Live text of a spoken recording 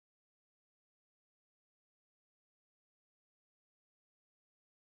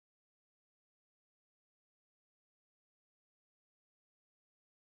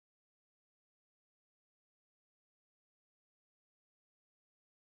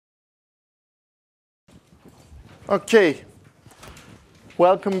Okay,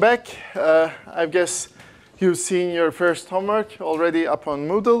 welcome back. I guess you've seen your first homework already up on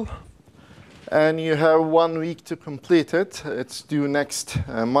Moodle, and you have 1 week to complete it. It's due next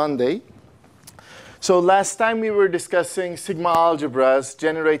Monday. So last time we were discussing sigma algebras,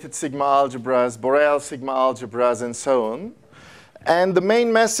 generated sigma algebras, Borel sigma algebras, and so on. And the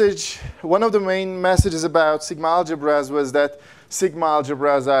main message, one of the main messages about sigma algebras was that sigma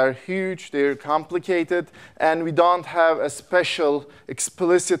algebras are huge, they're complicated, and we don't have a special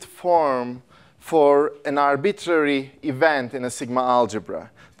explicit form for an arbitrary event in a sigma algebra.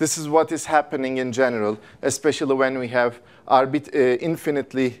 This is what is happening in general, especially when we have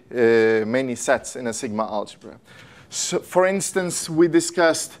infinitely many sets in a sigma algebra. So, for instance, we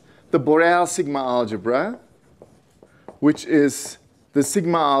discussed the Borel sigma algebra, which is the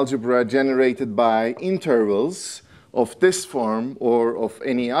sigma algebra generated by intervals of this form or of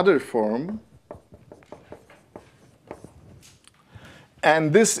any other form.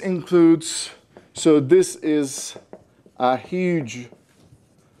 And this includes, so this is a huge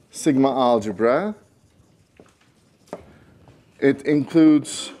sigma algebra. It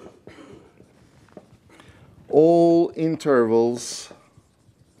includes all intervals,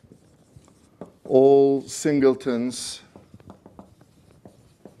 all singletons,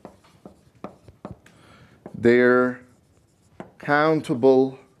 their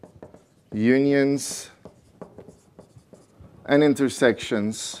countable unions and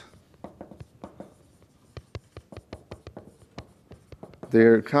intersections,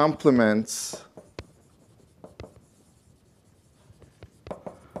 their complements,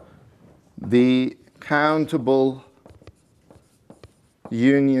 the countable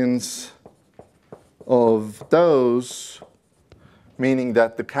unions of those, meaning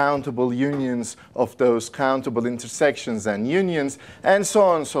that the countable unions of those countable intersections and unions, and so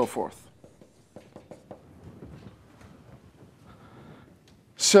on and so forth.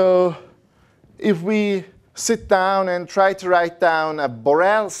 So if we sit down and try to write down a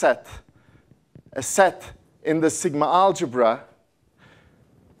Borel set, a set in the sigma algebra,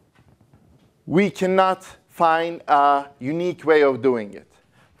 we cannot find a unique way of doing it.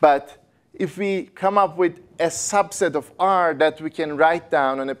 But if we come up with a subset of R that we can write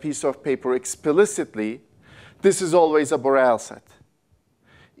down on a piece of paper explicitly, this is always a Borel set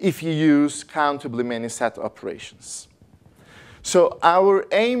if you use countably many set operations. So our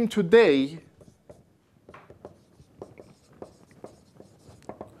aim today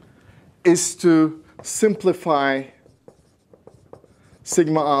is to simplify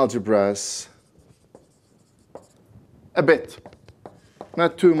sigma algebras a bit.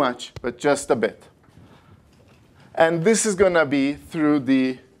 Not too much, but just a bit. And this is going to be through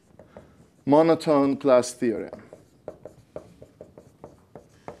the monotone class theorem.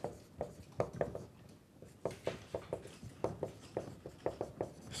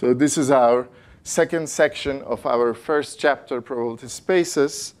 So this is our second section of our first chapter, probability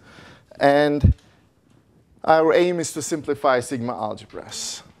spaces. And our aim is to simplify sigma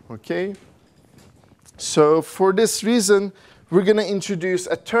algebras. Okay? So for this reason, we're going to introduce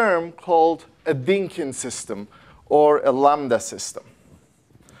a term called a Dynkin system or a lambda system.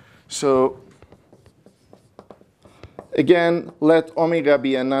 So again, let omega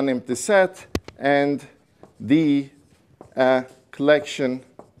be a non-empty set and D a collection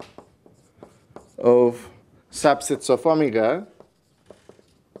of subsets of omega.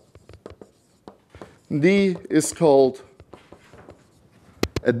 D is called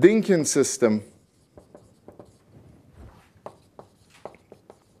a Dynkin system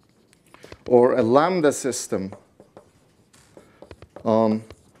or a lambda system on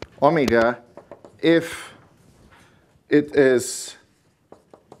omega if it is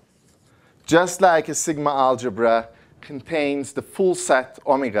just like a sigma algebra contains the full set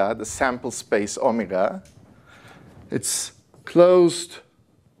omega, the sample space omega. It's closed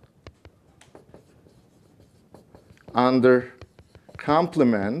under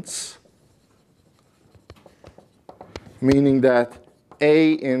complements, meaning that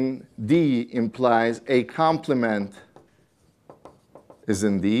A in D implies a complement is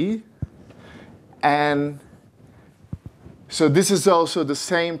in D. And so this is also the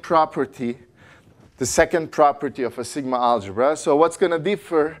same property, the second property of a sigma algebra. So what's going to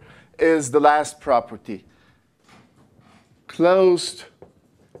differ is the last property. Closed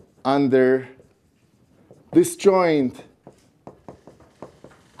under disjoint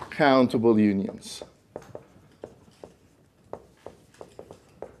countable unions.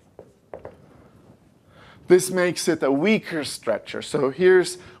 This makes it a weaker structure. So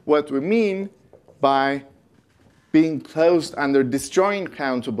here's what we mean by being closed under disjoint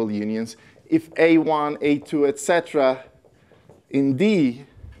countable unions. if A1, A2, etc. in D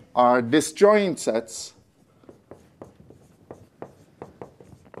are disjoint sets,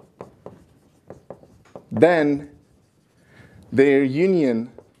 then their union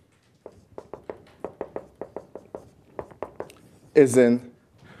is in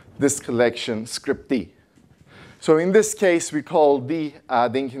this collection script D. So in this case, we call D a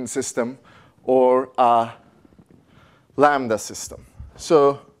Dynkin system or a lambda system.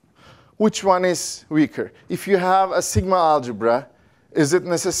 So which one is weaker? If you have a sigma algebra, is it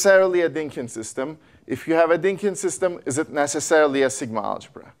necessarily a Dynkin system? If you have a Dynkin system, is it necessarily a sigma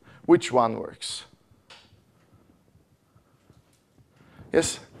algebra? Which one works?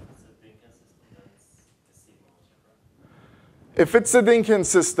 Yes? If it's a Dynkin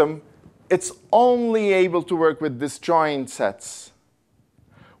system, it's only able to work with disjoint sets.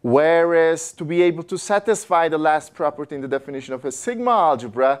 Whereas to be able to satisfy the last property in the definition of a sigma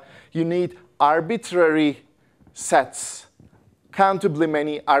algebra, you need arbitrary sets, countably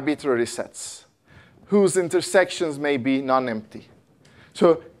many arbitrary sets, whose intersections may be non-empty.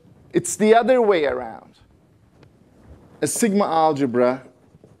 So it's the other way around. A sigma algebra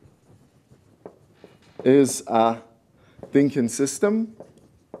is a Dynkin system.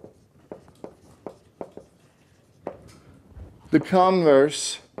 The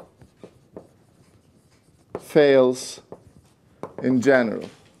converse fails in general.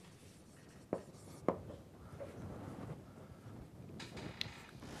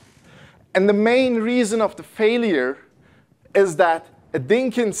 And the main reason of the failure is that a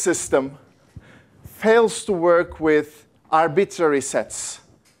Dynkin system fails to work with arbitrary sets,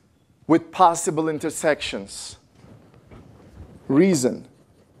 with possible intersections. Reason: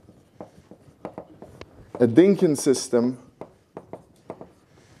 a Dynkin system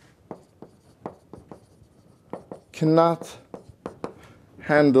cannot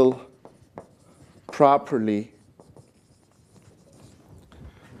handle properly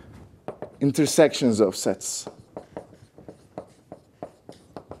intersections of sets.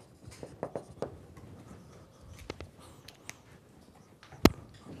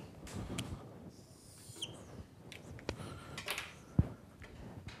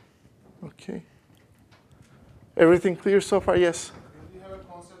 Okay. Everything clear so far? Yes? We have a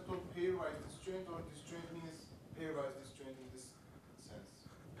concept of pairwise disjoint, or disjoint means pairwise disjoint in this sense.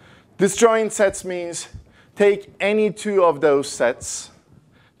 Disjoint sets means take any two of those sets.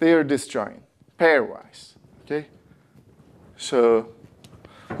 They are disjoint, pairwise. Okay? So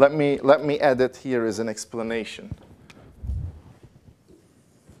let me add it here as an explanation.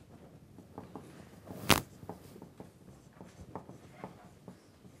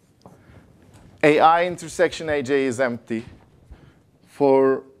 AI intersection AJ is empty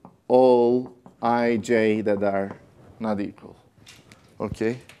for all IJ that are not equal.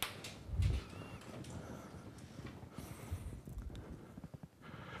 Okay?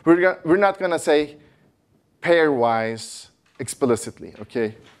 We're not going to say pairwise explicitly.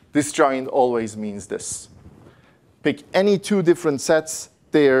 Okay? Disjoint always means this. Pick any two different sets,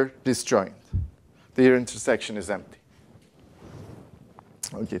 they're disjoint. Their intersection is empty.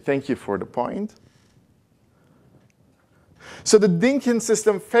 Okay, thank you for the point. So the Dynkin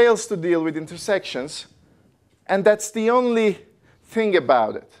system fails to deal with intersections, and that's the only thing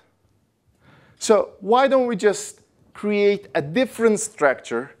about it. So why don't we just create a different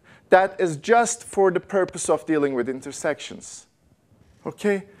structure that is just for the purpose of dealing with intersections?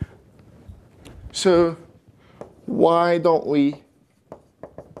 Okay? So why don't we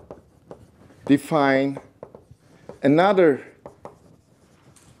define another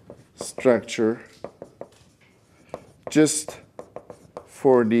structure just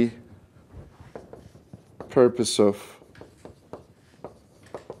for the purpose of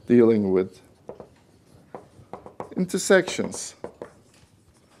dealing with intersections?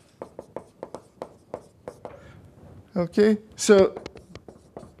 Okay, so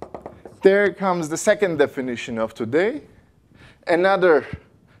there comes the second definition of today. Another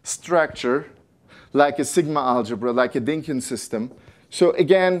structure like a sigma algebra, like a Dynkin system. So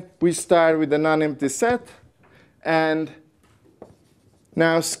again, we start with a non-empty set, and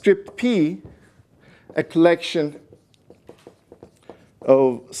now script P, a collection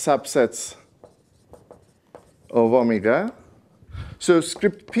of subsets of omega. So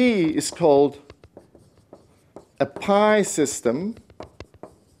script P is called a pi system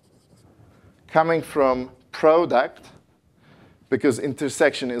coming from product, because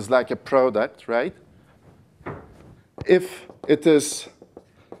intersection is like a product, right? If it is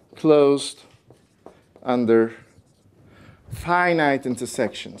closed under finite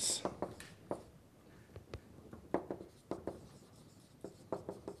intersections.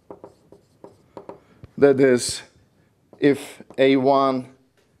 That is, if A1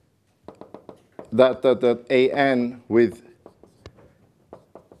 dot dot dot AN with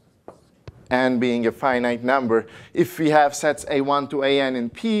n being a finite number, if we have sets A1 to AN in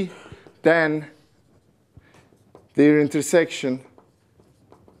P, then their intersection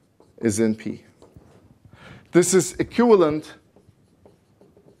is in P. This is equivalent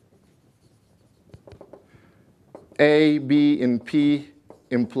A, B in P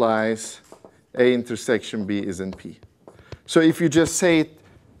implies A intersection B is in P. So if you just say it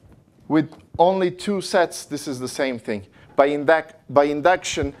with only two sets, this is the same thing. By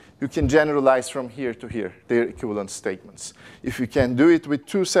induction, you can generalize from here to here, their equivalent statements. If you can do it with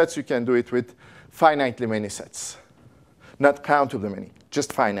two sets, you can do it with finitely many sets. Not countably many,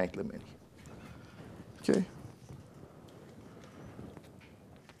 just finitely many. Okay?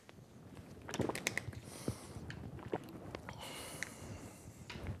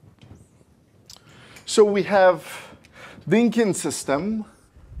 So we have Bilkent system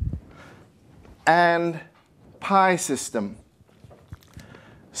and pi system.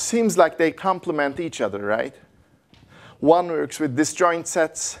 Seems like they complement each other, right? One works with disjoint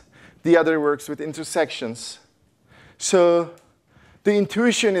sets, the other works with intersections. So the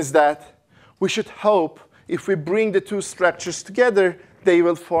intuition is that we should hope if we bring the two structures together, they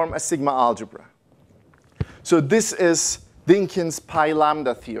will form a sigma algebra. So this is Bilkent's pi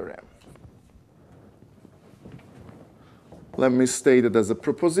lambda theorem. Let me state it as a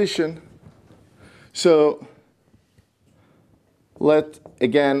proposition. So let,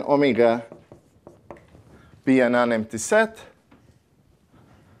 again, omega be a non-empty set.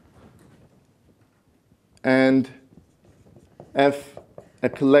 And F a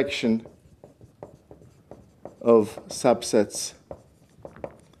collection of subsets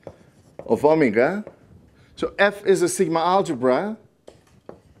of omega. So F is a sigma algebra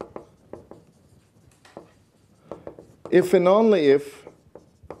if and only if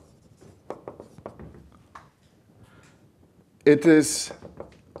it is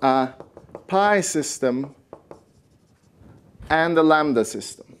a pi system and a lambda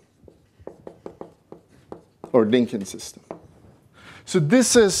system, or Bilkent system. So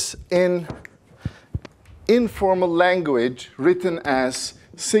this is in informal language written as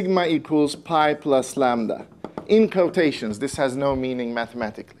sigma equals pi plus lambda. In quotations, this has no meaning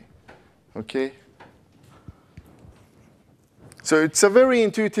mathematically. Okay? So it's a very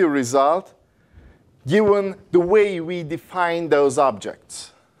intuitive result given the way we define those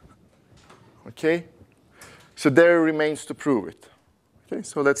objects. Okay? So there remains to prove it. Okay,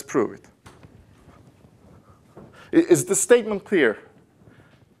 so let's prove it. Is the statement clear,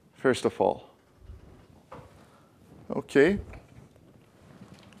 first of all? Okay.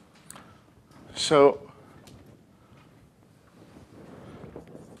 So,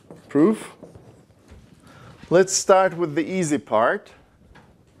 proof. Let's start with the easy part.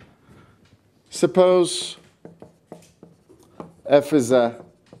 Suppose F is a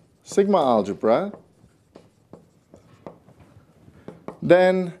sigma algebra.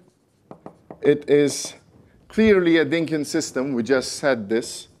 Then it is clearly a Bilkent system. We just said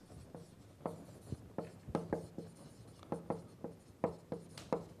this.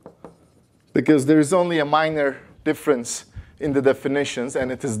 Because there is only a minor difference in the definitions, and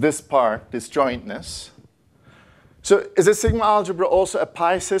it is this part, disjointness. So is a sigma algebra also a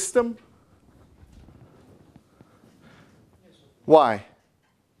pi system? Why?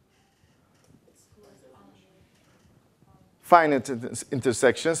 Finite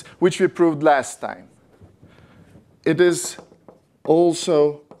intersections, which we proved last time. It is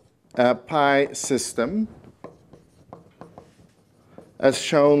also a pi system, as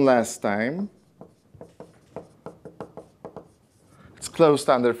shown last time. It's closed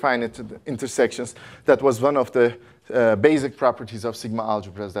under finite intersections. That was one of the basic properties of sigma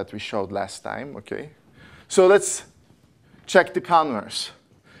algebras that we showed last time. Okay, so let's check the converse.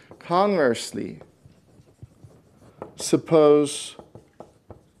 Conversely, suppose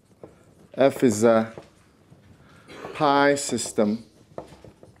F is a pi system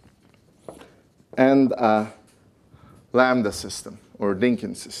and a lambda system, or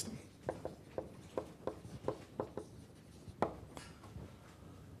Bilkent system.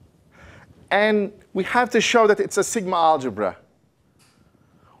 And we have to show that it's a sigma algebra.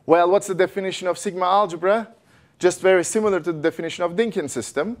 Well, what's the definition of sigma algebra? Just very similar to the definition of Bilkent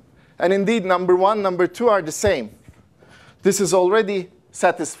system. And indeed, number one, number two are the same. This is already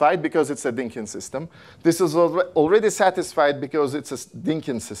satisfied because it's a Bilkent system. This is already satisfied because it's a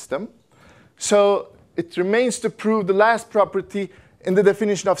Bilkent system. So it remains to prove the last property in the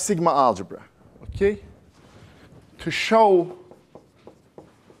definition of sigma algebra. Okay? To show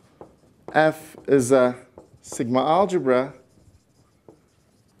F is a sigma algebra,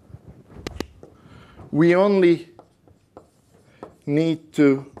 we only need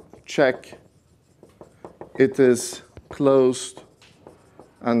to check it is closed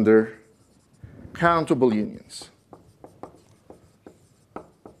under countable unions.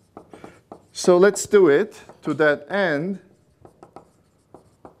 So let's do it. To that end,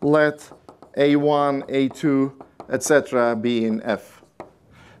 let A1, A2, etc. be in F.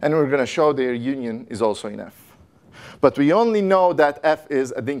 And we're going to show their union is also in F. But we only know that F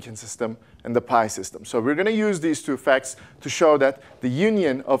is a Dynkin system and the pi system. So we're going to use these two facts to show that the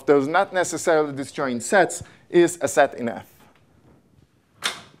union of those not necessarily disjoint sets is a set in F.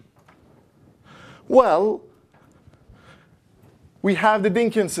 Well, we have the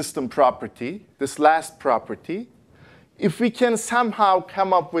Dynkin system property, this last property. If we can somehow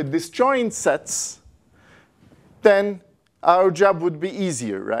come up with disjoint sets, then our job would be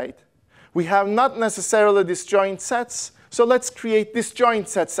easier, right? We have not necessarily disjoint sets, so let's create disjoint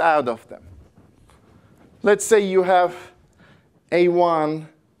sets out of them. Let's say you have A1,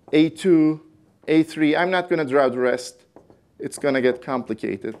 A2, A3. I'm not going to draw the rest. It's going to get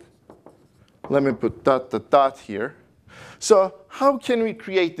complicated. Let me put dot, dot, dot here. So how can we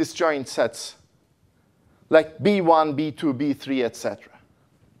create disjoint sets like B1, B2, B3, etc.?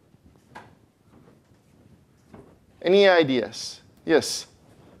 Any ideas? Yes?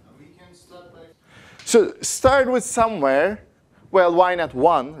 We can start by... So start with somewhere. Well, why not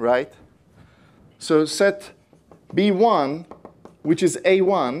 1, right? So set B1, which is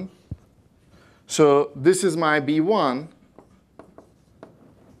A1. So this is my B1.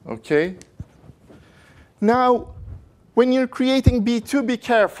 OK? Now, when you're creating B2, be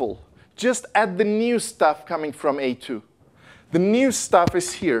careful. Just add the new stuff coming from A2. The new stuff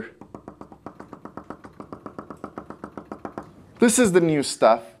is here. This is the new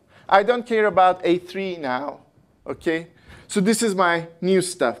stuff. I don't care about A3 now. OK? So this is my new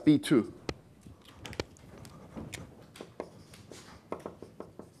stuff, B2.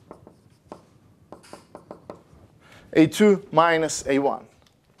 A2 minus A1.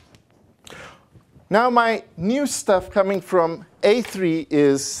 Now my new stuff coming from A3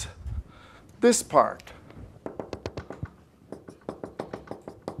 is this part.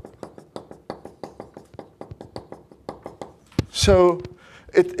 So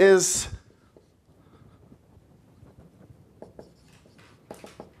it is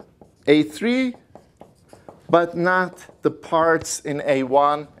A3, but not the parts in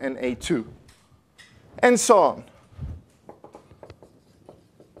A1 and A2, and so on.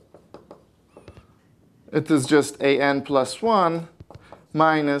 It is just an plus 1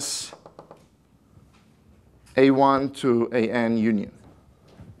 minus a1 to an union,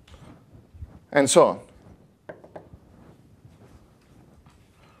 and so on.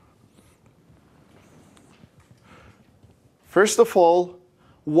 First of all,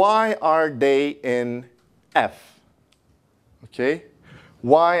 why are they in F? Okay,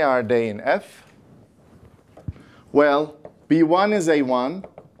 why are they in F? Well, B1 is A1,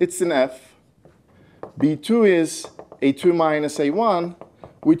 it's in F. B2 is A2 minus A1,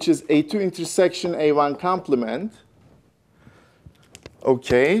 which is A2 intersection A1 complement.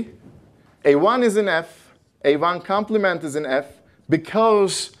 OK. A1 is in F. A1 complement is in F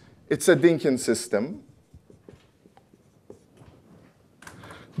because it's a Dynkin system.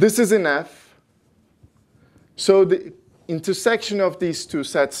 This is in F. So the intersection of these two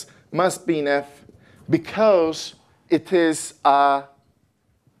sets must be in F because it is a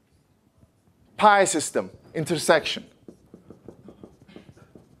pi system intersection.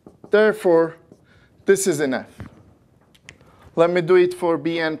 Therefore, this is in F. Let me do it for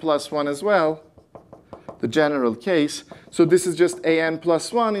Bn plus 1 as well, the general case. So this is just An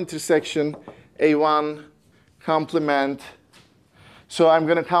plus 1 intersection A1 complement. So I'm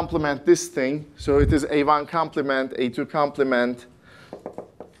going to complement this thing. So it is A1 complement, A2 complement,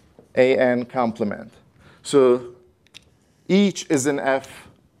 An complement. So each is in F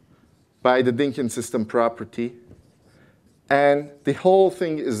by the Dynkin system property. And the whole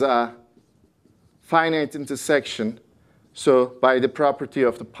thing is a finite intersection. So by the property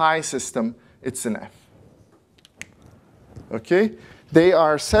of the pi system, it's in F. OK? They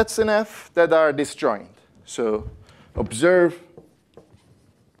are sets in F that are disjoint. So observe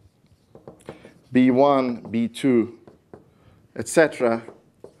B1, B2, etc.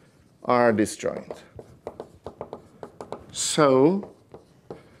 are disjoint. So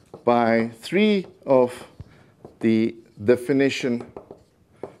by 3 of the definition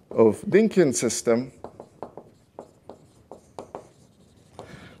of Dynkin system,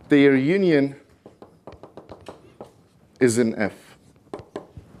 their union is in F.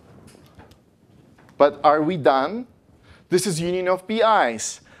 But are we done? This is union of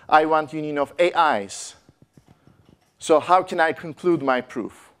BIs. I want union of AIs. So how can I conclude my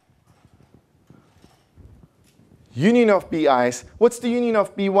proof? Union of BIs. What's the union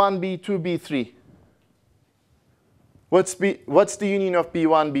of B1, B2, B3? What's the union of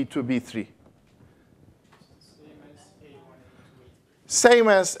B1, B2, B3? Same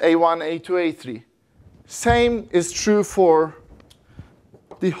as A1, A2, A3. Same is true for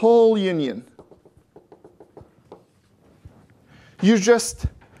the whole union. You're just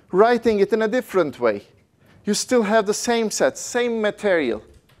writing it in a different way. You still have the same sets, same material.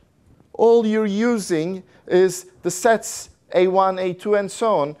 All you're using is the sets A1, A2, and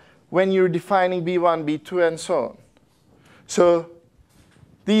so on when you're defining B1, B2, and so on. So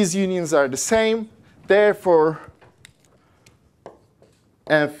these unions are the same. Therefore,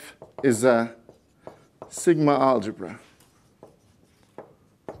 F is a sigma algebra.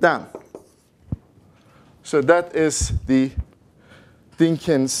 Done. So that is the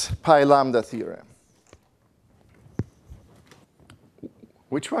Dinkin's pi lambda theorem.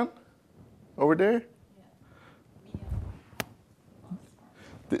 Which one? Over there?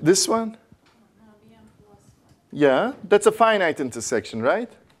 This one? Yeah, that's a finite intersection,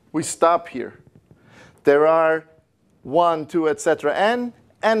 right? We stop here. There are 1, 2, etc.,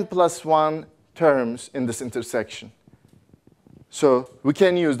 n plus 1 terms in this intersection. So we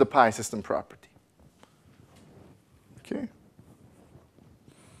can use the pi system property. Okay.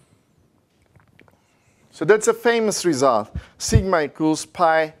 So that's a famous result. Sigma equals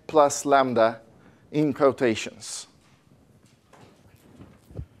pi plus lambda in quotations.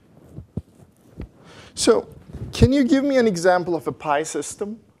 So can you give me an example of a pi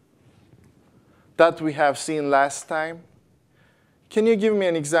system that we have seen last time? Can you give me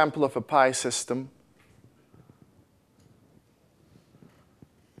an example of a pi system?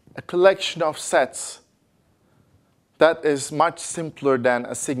 A collection of sets that is much simpler than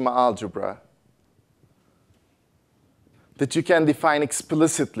a sigma algebra, that you can define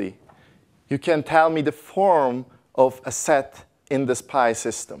explicitly. You can tell me the form of a set in this pi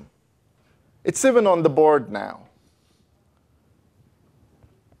system. It's even on the board now.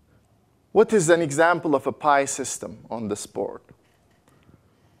 What is an example of a pi system on this board?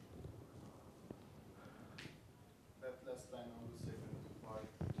 That last line on the second part.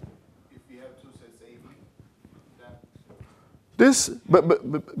 If we have two sets AB, then... This,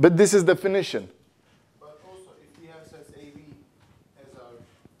 but this is definition. But also, if we have sets AB as our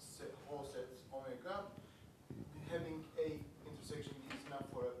whole set omega, having A intersection B is enough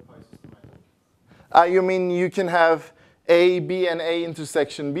for a pi system, I think. You mean you can have A, B, and A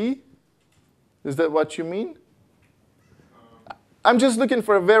intersection B? Is that what you mean? I'm just looking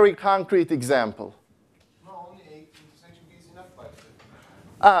for a very concrete example. No, only A intersection B is enough by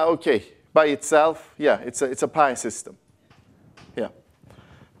itself. OK. By itself, yeah, it's a pi system. Yeah.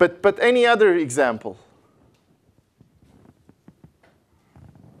 But any other example?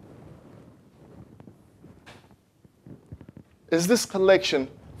 Is this collection,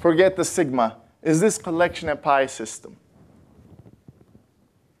 forget the sigma, is this collection a pi system?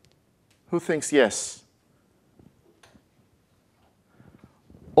 Who thinks yes?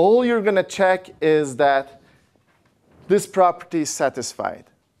 All you're going to check is that this property is satisfied.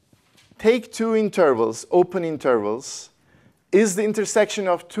 Take two intervals, open intervals. Is the intersection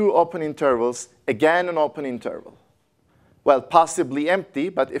of two open intervals again an open interval? Well, possibly empty,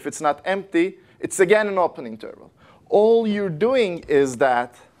 but if it's not empty, it's again an open interval. All you're doing is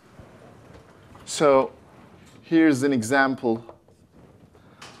that. So here's an example.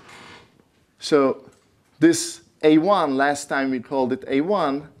 So this A1, last time we called it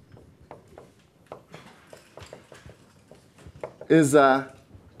A1, is a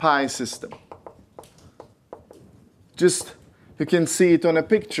pi system. Just, you can see it on a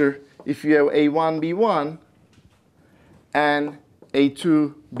picture. If you have A1, B1, and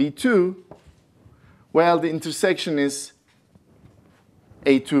A2, B2, well, the intersection is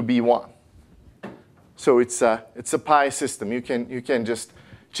A2, B1. So it's a pi system. You can just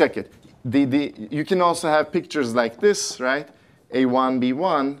check it. You can also have pictures like this, right? A1,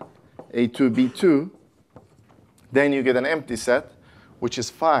 B1, A2, B2. Then you get an empty set, which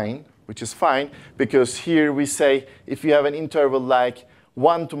is fine, because here we say if you have an interval like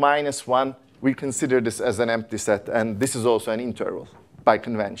 1 to -1, we consider this as an empty set. And this is also an interval by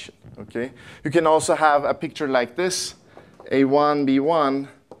convention. Okay? You can also have a picture like this, A1, B1,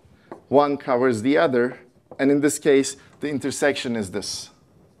 one covers the other. And in this case, the intersection is this.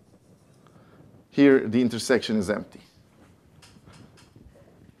 Here, the intersection is empty.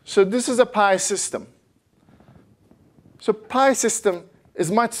 So this is a pi system. So pi system is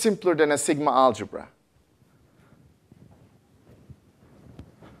much simpler than a sigma algebra.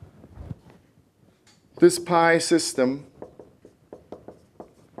 This pi system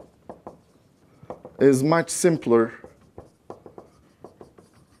is much simpler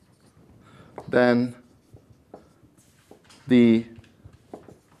than the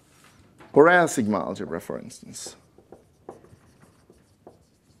Borel sigma algebra, for instance.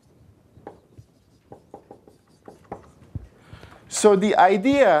 So the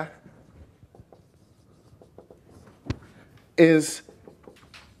idea is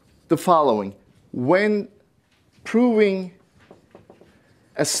the following. When proving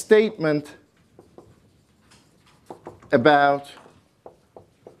a statement about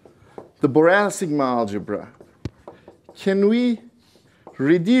the Borel sigma algebra, can we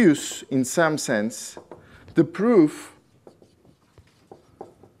reduce, in some sense, the proof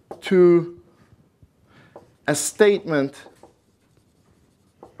to a statement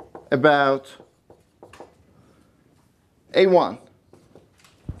about A1?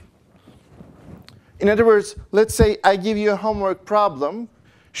 In other words, let's say I give you a homework problem,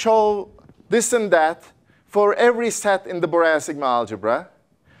 show this and that for every set in the Borel sigma algebra,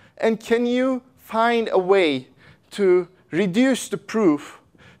 and can you find a way to reduce the proof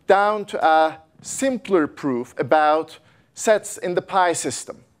down to a simpler proof about sets in the pi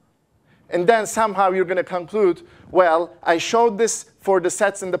system? And then somehow you're going to conclude, well, I showed this for the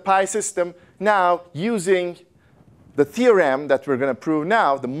sets in the pi system. Now, using the theorem that we're going to prove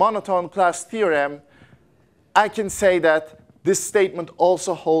now, the monotone class theorem, I can say that this statement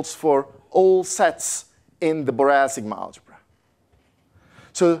also holds for all sets in the Borel sigma algebra.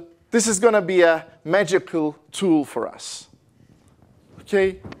 So this is going to be a magical tool for us.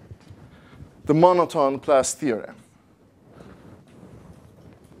 Okay? The monotone class theorem.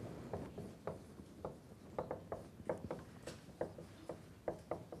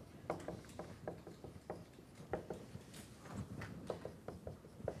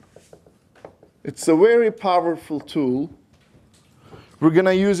 It's a very powerful tool. We're going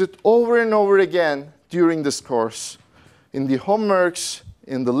to use it over and over again during this course, in the homeworks,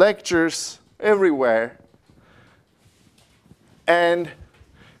 in the lectures, everywhere. And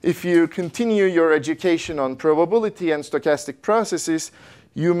if you continue your education on probability and stochastic processes,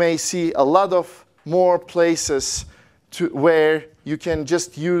 you may see a lot of more places where you can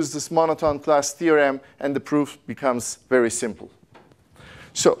just use this monotone class theorem and the proof becomes very simple.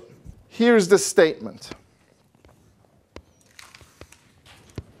 So here's the statement.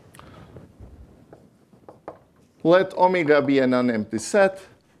 Let omega be a non-empty set.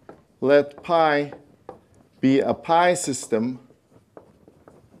 Let pi be a pi system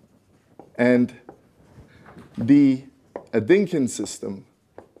and D a Bilkent system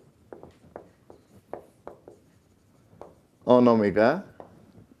on omega.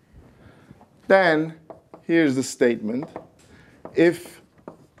 Then here's the statement. If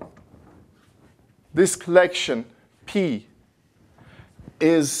this collection P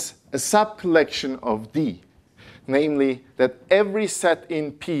is a subcollection of D, namely that every set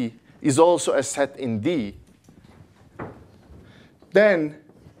in P is also a set in D, then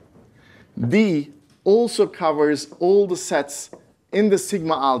D also covers all the sets in the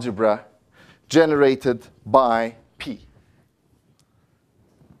sigma algebra generated by P.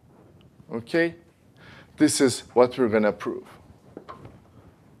 Okay? This is what we're going to prove.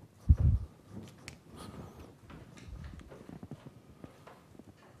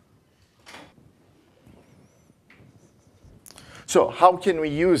 So how can we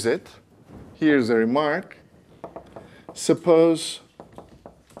use it? Here's a remark. Suppose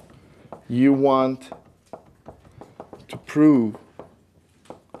you want to prove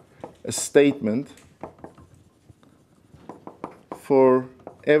a statement for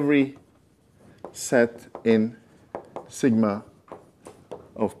every set in sigma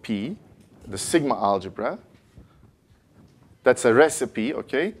of P, the sigma algebra. That's a recipe,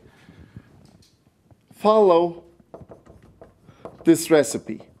 okay? Follow this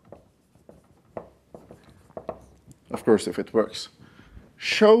recipe. Of course, if it works.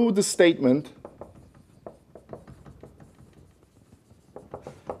 Show the statement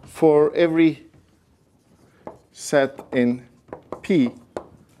for every set in P,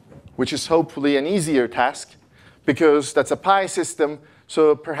 which is hopefully an easier task because that's a pi system,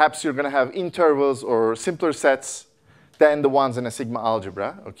 so perhaps you're going to have intervals or simpler sets than the ones in a sigma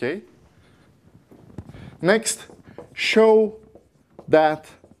algebra, okay? Next, show that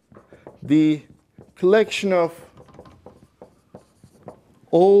the collection of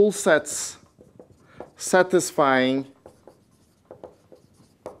all sets satisfying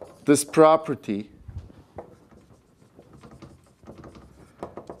this property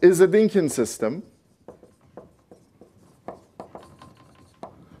is a Dynkin system.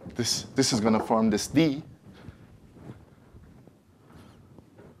 This is going to form this D.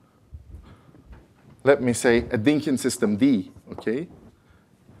 Let me say a Dynkin system D, okay?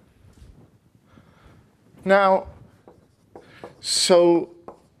 Now, so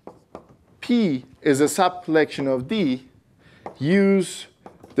P is a subcollection of D. Use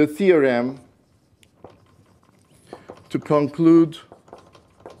the theorem to conclude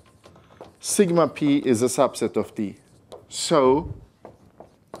sigma P is a subset of D. So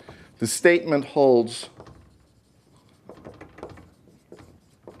the statement holds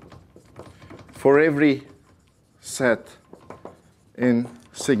for every set in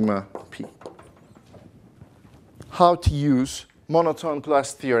sigma P. How to use monotone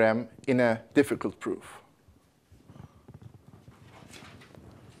plus theorem in a difficult proof.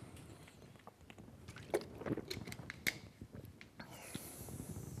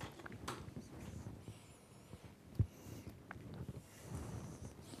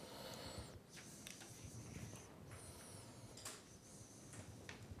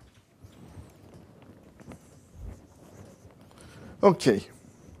 Okay.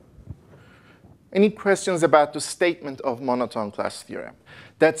 Any questions about the statement of monotone class theorem?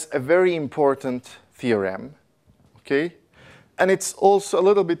 That's a very important theorem, okay? And it's also a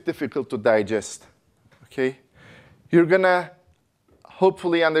little bit difficult to digest, okay? You're gonna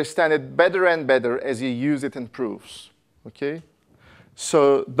hopefully understand it better and better as you use it in proofs, okay?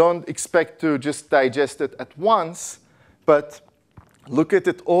 So don't expect to just digest it at once, but look at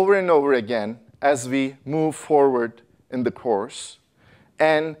it over and over again as we move forward in the course,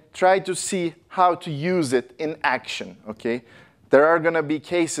 and try to see how to use it in action, okay? There are going to be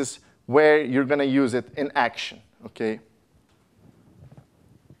cases where you're going to use it in action, okay?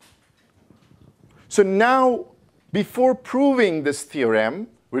 So now, before proving this theorem,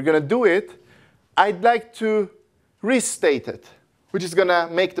 we're going to do it, I'd like to restate it, which is going to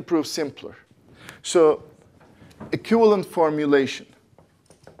make the proof simpler. So equivalent formulation.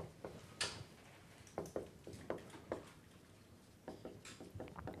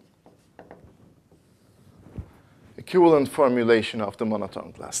 Equivalent formulation of the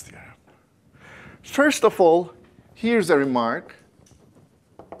monotone class theorem. First of all, here's a remark.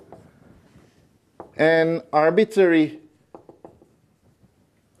 An arbitrary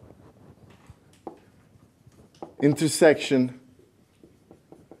intersection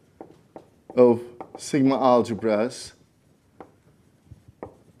of sigma algebras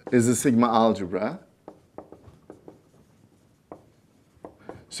is a sigma algebra.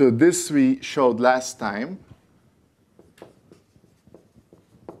 So this we showed last time.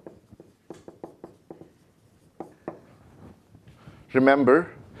 Remember,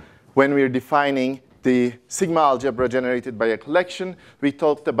 when we were defining the sigma algebra generated by a collection, we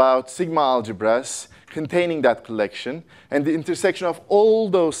talked about sigma algebras containing that collection, and the intersection of all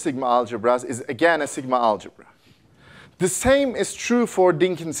those sigma algebras is again a sigma algebra. The same is true for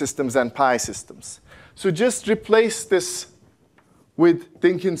Dynkin systems and pi systems. So just replace this with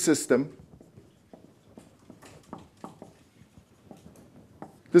Dynkin system.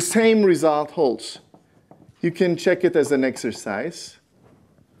 The same result holds. You can check it as an exercise.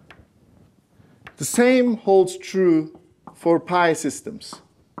 The same holds true for pi systems.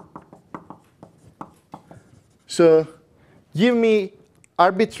 So give me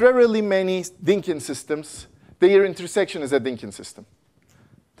arbitrarily many Dynkin systems. Their intersection is a Dynkin system.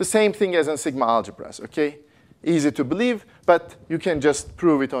 The same thing as in sigma algebras, okay? Easy to believe, but you can just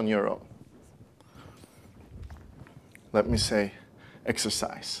prove it on your own. Let me say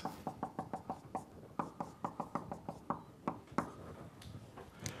exercise.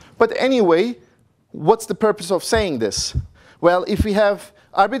 But anyway, what's the purpose of saying this? Well, if we have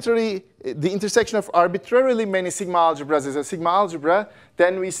the intersection of arbitrarily many sigma algebras is a sigma algebra,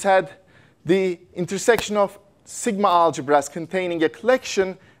 then we said the intersection of sigma algebras containing a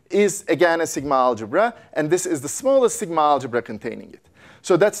collection is again a sigma algebra, and this is the smallest sigma algebra containing it.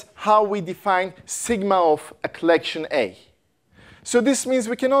 So that's how we define sigma of a collection A. So this means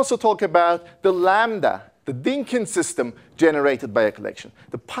we can also talk about the lambda, the Dynkin system generated by a collection,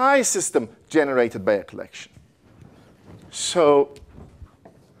 the pi system generated by a collection. So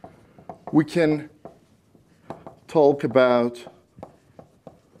we can talk about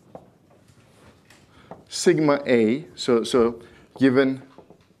sigma A, so given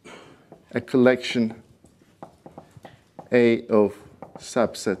a collection A of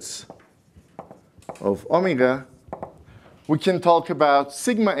subsets of omega, we can talk about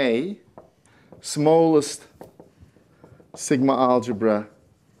sigma A, smallest sigma algebra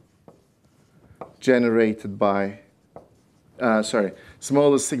generated by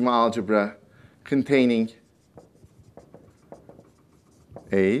smallest sigma algebra containing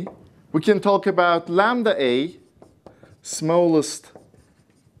A. We can talk about lambda A, smallest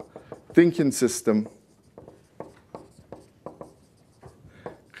thinking system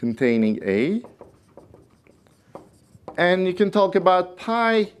containing A. And you can talk about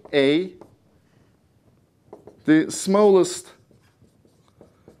pi A, the smallest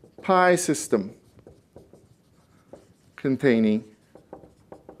pi system containing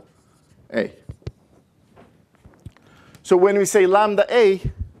A. So when we say lambda A,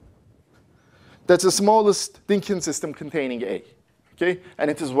 that's the smallest thinking system containing A. Okay?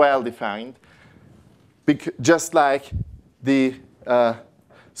 And it is well defined, just like the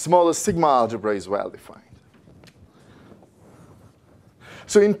smallest sigma algebra is well defined.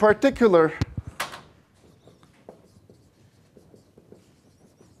 So in particular,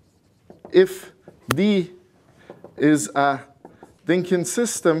 if D is a thinking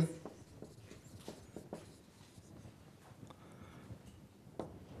system,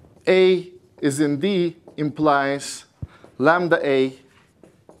 A is in D implies lambda A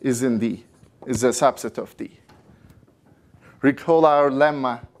is in D, is a subset of D. Recall our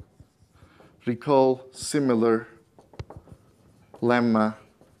lemma. Recall similar lemma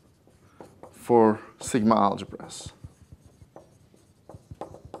for sigma algebras.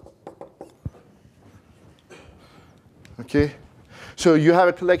 Okay, so you have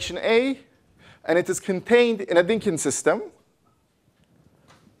a collection A, and it is contained in a thinking system.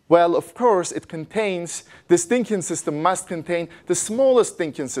 Well, of course, it contains, this thinking system must contain the smallest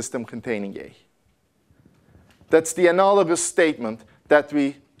thinking system containing A. That's the analogous statement that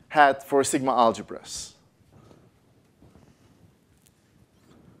we had for sigma algebras.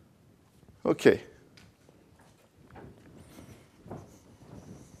 Okay.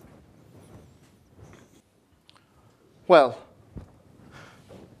 Well,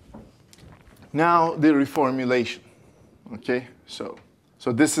 now the reformulation. Okay, so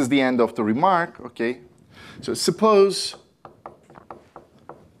this is the end of the remark. Okay, so suppose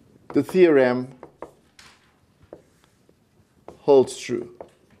the theorem holds true.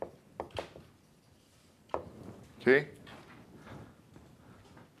 Okay.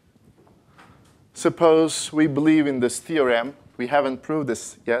 Suppose we believe in this theorem. We haven't proved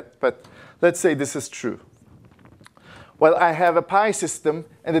this yet, but let's say this is true. Well, I have a pi system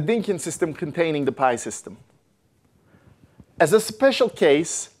and a thinking system containing the pi system. As a special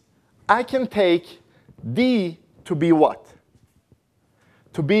case, I can take D to be what?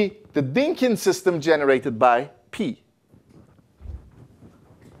 To be the thinking system generated by P.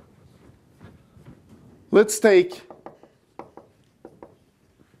 Let's take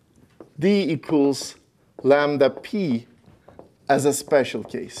D equals lambda P as a special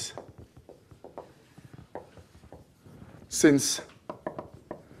case. Since,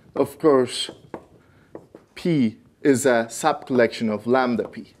 of course, P is a subcollection of lambda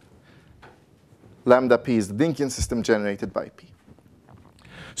P. Lambda P is the thinking system generated by P.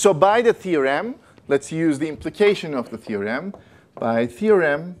 So by the theorem, let's use the implication of the theorem. By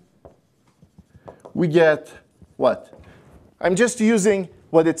theorem, we get what? I'm just using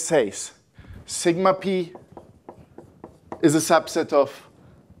what it says. Sigma P is a subset of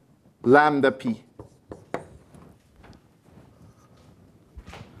lambda P.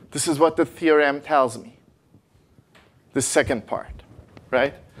 This is what the theorem tells me, the second part,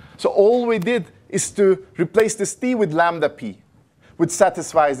 right? So all we did is to replace this D with lambda P, which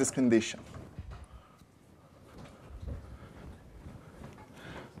satisfies this condition.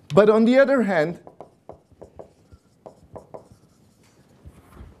 But on the other hand,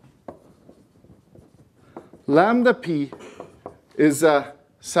 lambda P is a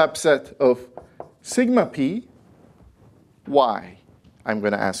subset of sigma P. Why? I'm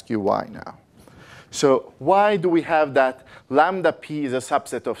going to ask you why now. So why do we have that lambda P is a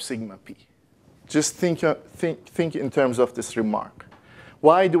subset of sigma P? Just think in terms of this remark.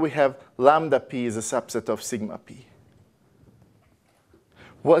 Why do we have lambda P is a subset of sigma P?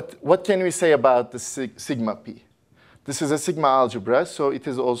 What can we say about the sigma P? This is a sigma algebra, so it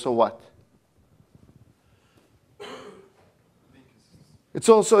is also what? It's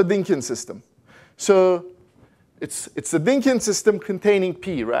also a thinking system. So it's a thinking system containing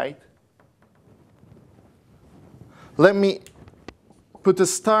P, right? Let me put a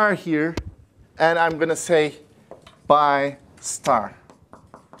star here, and I'm going to say by star.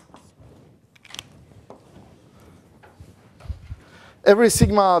 Every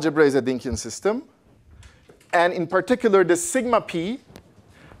sigma algebra is a thinking system. And in particular, the sigma P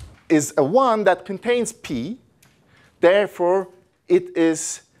is a one that contains P. Therefore, it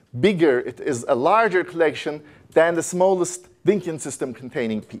is bigger. It is a larger collection than the smallest Dynkin system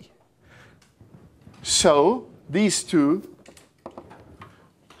containing P. So these two,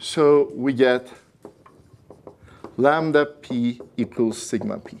 so we get lambda P equals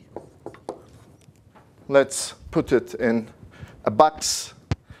sigma P. Let's put it in a box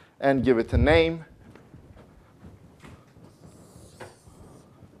and give it a name.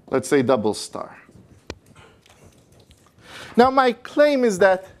 Let's say double star. Now my claim is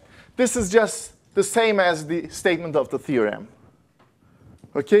that this is just the same as the statement of the theorem.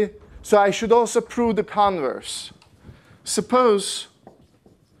 Okay? So I should also prove the converse. Suppose,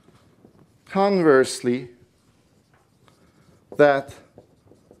 conversely, that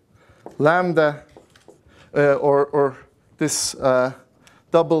lambda or this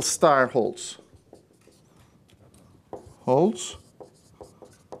double star holds. Holds.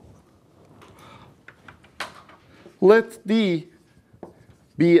 Let D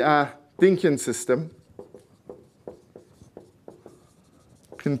be a Dynkin system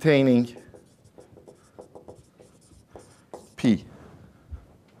containing P.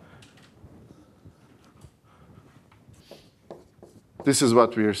 This is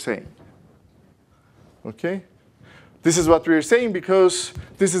what we are saying. Okay? This is what we are saying because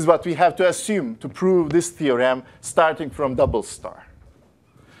this is what we have to assume to prove this theorem starting from double star.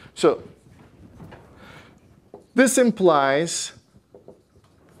 So this implies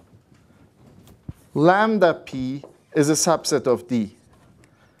lambda P is a subset of D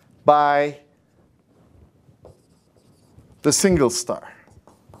by the single star.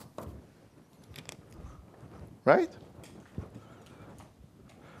 Right?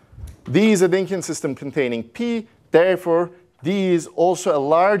 D is a Dynkin system containing P. Therefore, D is also a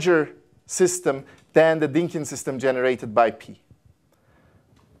larger system than the Dynkin system generated by P.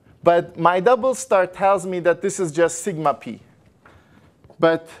 But my double star tells me that this is just sigma P.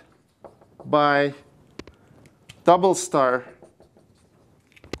 But by double star,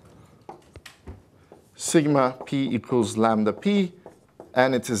 sigma P equals lambda P,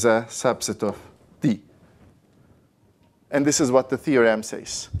 and it is a subset of D. And this is what the theorem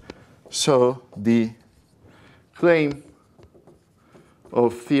says. So the claim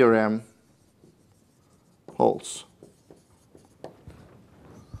of theorem holds.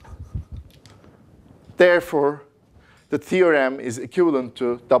 Therefore, the theorem is equivalent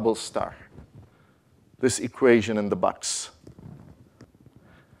to double star, this equation in the box.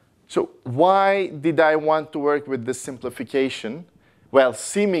 So why did I want to work with this simplification? Well,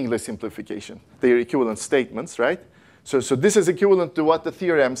 seemingly simplification. They are equivalent statements, right? So this is equivalent to what the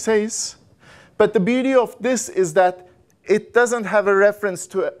theorem says. But the beauty of this is that it doesn't have a reference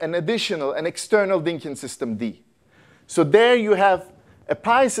to an external Dynkin system D. So there you have a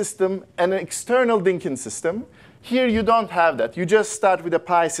pi system and an external Dynkin system. Here you don't have that. You just start with a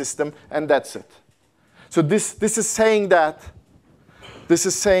pi system, and that's it. So this is saying that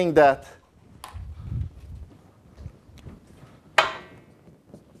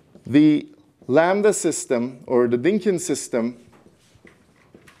the lambda system or the Dynkin system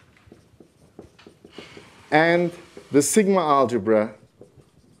and the sigma algebra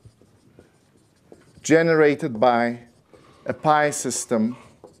generated by a pi system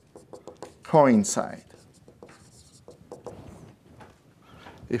coincide.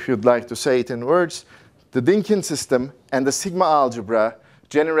 If you'd like to say it in words, the Dynkin system and the sigma algebra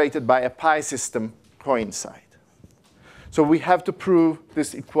generated by a pi system coincide. So we have to prove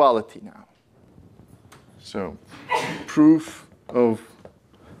this equality now. So proof of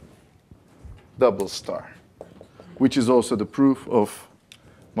double star, which is also the proof of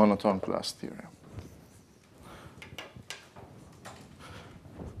monotone class theorem.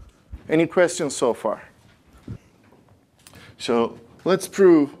 Any questions so far? So let's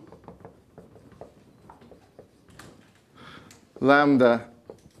prove lambda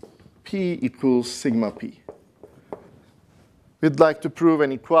P equals sigma P. We'd like to prove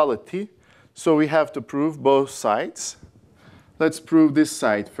an equality, so we have to prove both sides. Let's prove this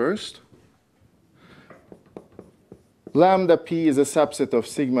side first. Lambda P is a subset of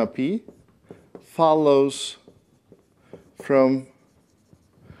sigma P, follows from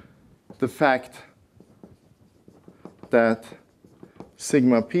the fact that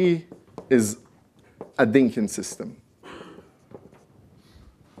sigma P is a Dynkin system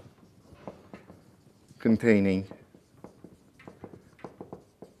containing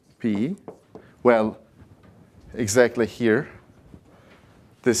P. Well, exactly here,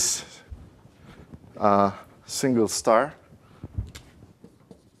 this single star.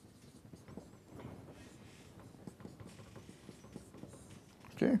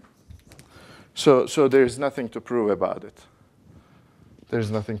 Okay. So there's nothing to prove about it. There's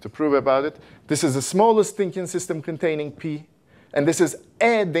nothing to prove about it. This is the smallest Dynkin system containing P. And this is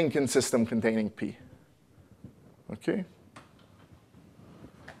a Dynkin system containing P. Okay?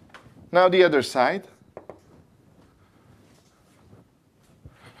 Now the other side.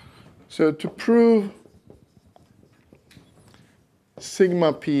 So to prove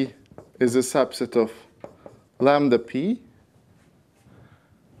sigma P is a subset of lambda P,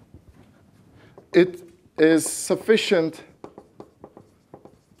 it is sufficient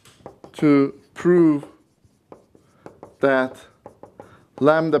to prove that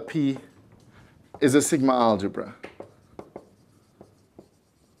lambda P is a sigma algebra.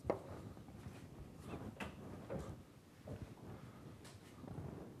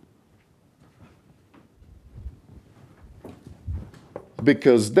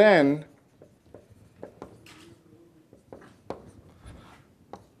 Because then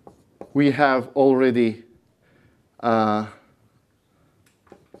we have already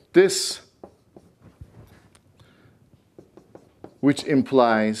this, which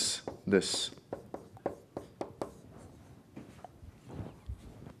implies this.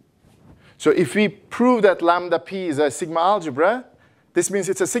 So if we prove that lambda P is a sigma algebra, this means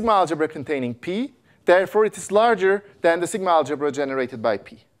it's a sigma algebra containing P. Therefore, it is larger than the sigma algebra generated by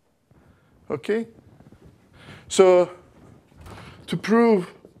P. Okay? So to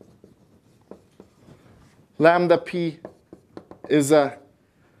prove lambda P is a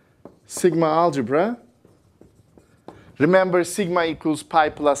sigma algebra, remember sigma equals pi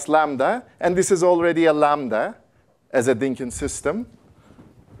plus lambda, and this is already a lambda as a Dynkin system.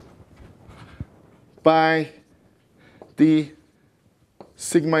 By the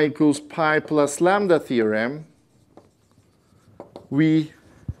sigma equals pi plus lambda theorem,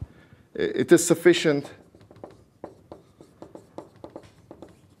 it is sufficient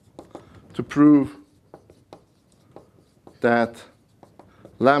to prove that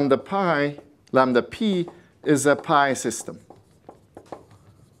lambda P is a pi system.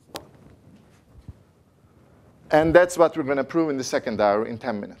 And that's what we're going to prove in the second hour in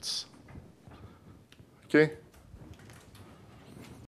 10 minutes. Okay?